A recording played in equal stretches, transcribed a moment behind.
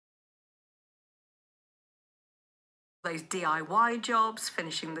those DIY jobs,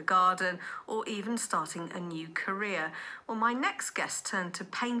 finishing the garden, or even starting a new career. Well, my next guest turned to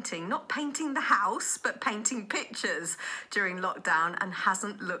painting, not painting the house, but painting pictures during lockdown and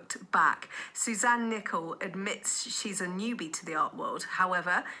hasn't looked back. Suzanne Nicol admits she's a newbie to the art world.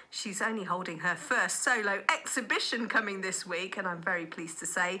 However, she's only holding her first solo exhibition coming this week, and I'm very pleased to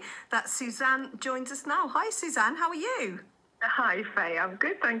say that Suzanne joins us now. Hi, Suzanne, how are you? Hi, Faye. I'm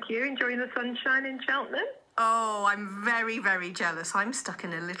good, thank you. Enjoying the sunshine in Cheltenham. Oh, I'm very, very jealous. I'm stuck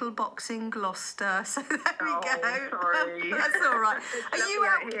in a little box in Gloucester, so there we go. Sorry. That's all right.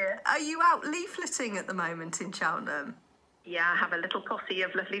 Are you out leafleting at the moment in Cheltenham? Yeah, I have a little posse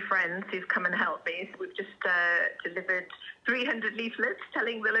of lovely friends who've come and helped me. So we've just delivered 300 leaflets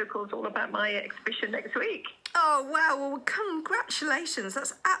telling the locals all about my exhibition next week. Oh, wow. Well, congratulations.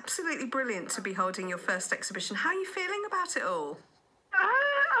 That's absolutely brilliant to be holding your first exhibition. How are you feeling about it all?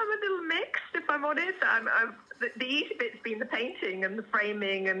 I'm a little mixed, if I'm honest. The easy bit's been the painting and the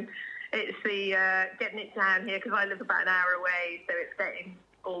framing, and it's the getting it down here, because I live about an hour away, so it's getting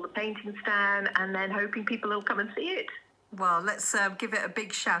all the paintings down and then hoping people will come and see it. Well, let's give it a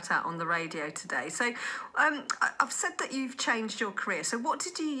big shout out on the radio today. So I've said that you've changed your career. So what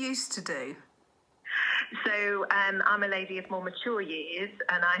did you used to do? So I'm a lady of more mature years,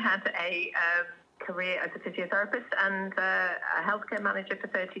 and I had a career as a physiotherapist and a healthcare manager for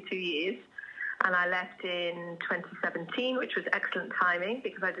 32 years. And I left in 2017, which was excellent timing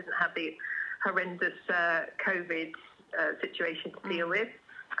because I didn't have the horrendous COVID situation to deal with.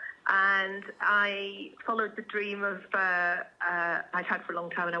 And I followed the dream of I'd had for a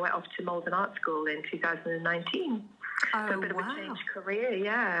long time, and I went off to Malden Art School in 2019. Oh, so a bit of a changed career,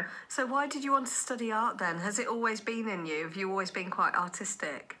 yeah. So why did you want to study art then? Has it always been in you? Have you always been quite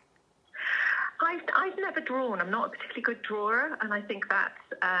artistic? I've never drawn. I'm not a particularly good drawer, and I think that's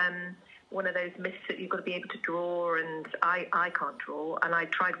one of those myths that you've got to be able to draw, and I can't draw. And I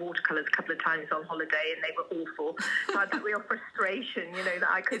tried watercolours a couple of times on holiday, and they were awful. So I had that real frustration, that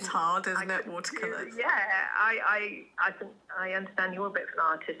I couldn't. It's hard, isn't it, watercolours? Yeah, I think I understand you're a bit of an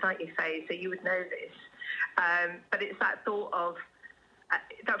artist, aren't you, Faye? So you would know this. But it's that thought of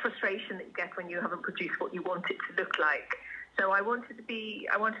that frustration that you get when you haven't produced what you want it to look like. So I wanted to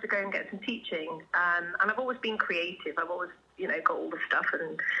go and get some teaching, and I've always been creative. I've always, got all the stuff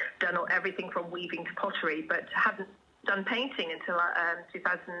and done everything from weaving to pottery, but haven't done painting until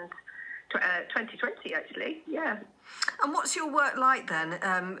 2020, actually. Yeah. And what's your work like then?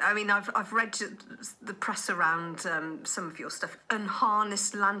 I've read the press around some of your stuff,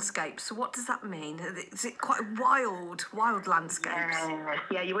 unharnessed landscapes. So what does that mean? Is it quite wild landscapes?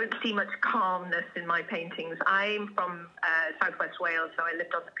 Yeah, you won't see much calmness in my paintings. I'm from southwest Wales, so I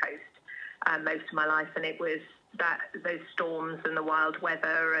lived on the coast most of my life, and it was those storms and the wild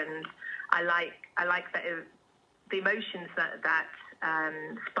weather, and I like that the emotions that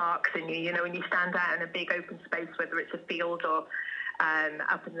sparks in you, when you stand out in a big open space, whether it's a field or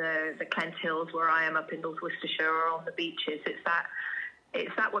up in the Clent Hills where I am, up in North Worcestershire, or on the beaches. It's that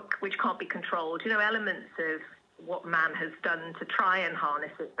which can't be controlled. Elements of what man has done to try and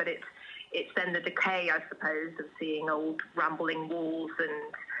harness it, but it's then the decay, I suppose, of seeing old rambling walls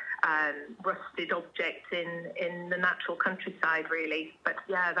and rusted objects in the natural countryside, really. But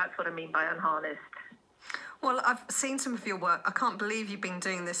yeah, that's what I mean by unharnessed. Well, I've seen some of your work. I can't believe you've been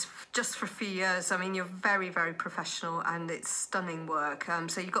doing this just for a few years. I mean, you're very, very professional, and it's stunning work.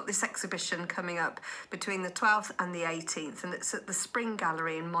 So you've got this exhibition coming up between the 12th and the 18th, and it's at the Spring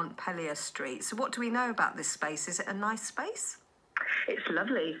Gallery in Montpellier Street. So what do we know about this space? Is it a nice space? It's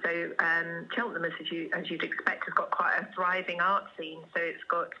lovely. So Cheltenham, as you'd expect, has got quite a thriving art scene. So it's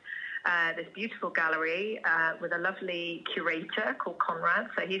got this beautiful gallery with a lovely curator called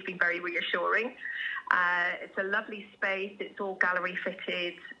Conrad. So he's been very reassuring. It's a lovely space. It's all gallery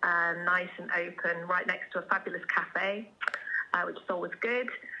fitted, nice and open, right next to a fabulous cafe, which is always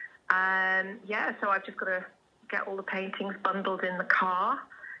good. So I've just got to get all the paintings bundled in the car,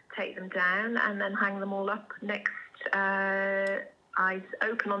 take them down, and then hang them all up next. I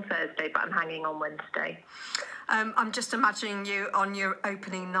open on Thursday, but I'm hanging on Wednesday. I'm just imagining you on your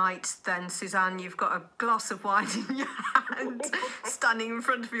opening night then, Suzanne. You've got a glass of wine in your hand, standing in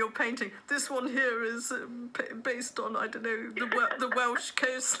front of your painting. This one here is based on, I don't know, the Welsh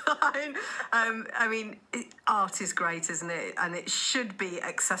coastline. Art is great, isn't it? And it should be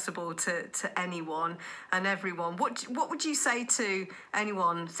accessible to anyone and everyone. What would you say to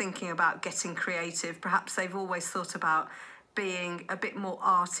anyone thinking about getting creative? Perhaps they've always thought about being a bit more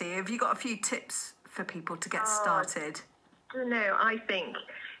arty. Have you got a few tips for people to get started? No, I think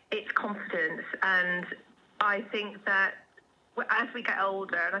it's confidence, and I think that as we get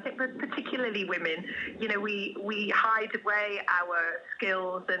older, and I think particularly women, you know, we hide away our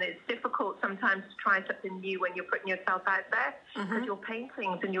skills, and it's difficult sometimes to try something new when you're putting yourself out there, because your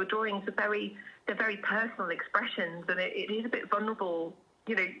paintings and your drawings are they're very personal expressions, and it is a bit vulnerable,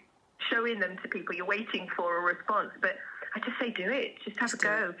 you know, showing them to people. You're waiting for a response, but I just say do it. Just have a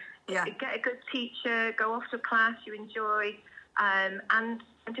go. Yeah. Get a good teacher, go off to a class you enjoy, and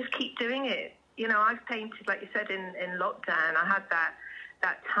just keep doing it. You know, I've painted, like you said, in lockdown. I had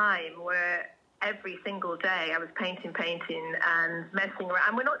that time where every single day I was painting and messing around.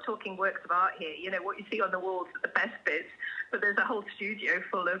 And we're not talking works of art here. You know, what you see on the walls are the best bits, but there's a whole studio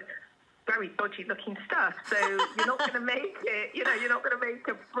full of very dodgy looking stuff. So you're not going to make it, you know, you're not going to make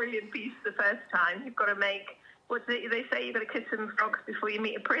a brilliant piece the first time. You've got to make, what they say, you've got to kiss some frogs before you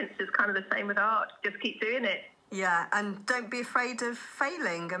meet a prince. It's kind of the same with art. Just keep doing it. Yeah, and don't be afraid of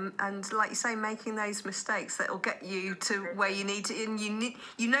failing, and like you say, making those mistakes that will get you to where you need to, and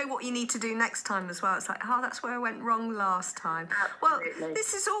you know what you need to do next time as well. It's like, oh, that's where I went wrong last time. Absolutely. Well,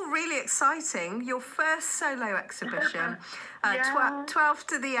 this is all really exciting. Your first solo exhibition, Yeah. 12th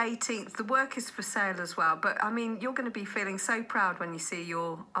to the 18th. The work is for sale as well, but I mean, you're going to be feeling so proud when you see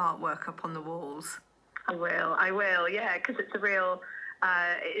your artwork up on the walls. I will, yeah, because it's a real...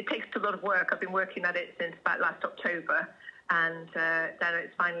 it takes a lot of work. I've been working at it since about last October, and then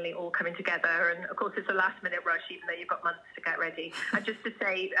it's finally all coming together. And of course, it's a last-minute rush, even though you've got months to get ready. And just to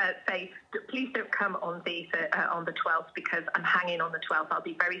say, please don't come on the 12th, because I'm hanging on the 12th. I'll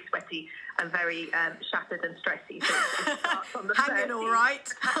be very sweaty and very shattered and stressy. So it starts on the Hanging 13th. all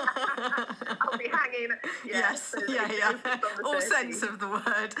right. I'll be hanging. Yes, So yeah. All 13th. sense of the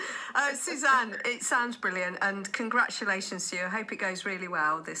word. Suzanne, it sounds brilliant, and congratulations to you. I hope it goes really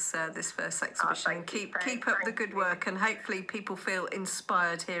well, this first exhibition. Thank you. Keep up the Thank good you. work, and hopefully people feel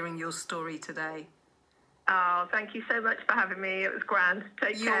inspired hearing your story today. Oh, thank you so much for having me. It was grand.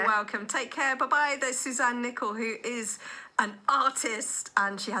 Take care. You're welcome. Take care. Bye-bye. There's Suzanne Nicol, who is an artist,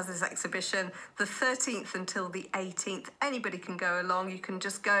 and she has this exhibition the 13th until the 18th. Anybody can go along. You can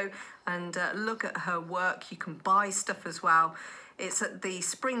just go and look at her work. You can buy stuff as well. It's at the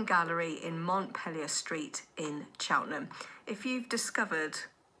Spring Gallery in Montpellier Street in Cheltenham. If you've discovered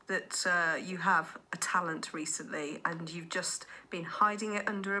that you have a talent recently and you've just been hiding it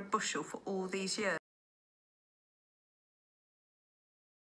under a bushel for all these years,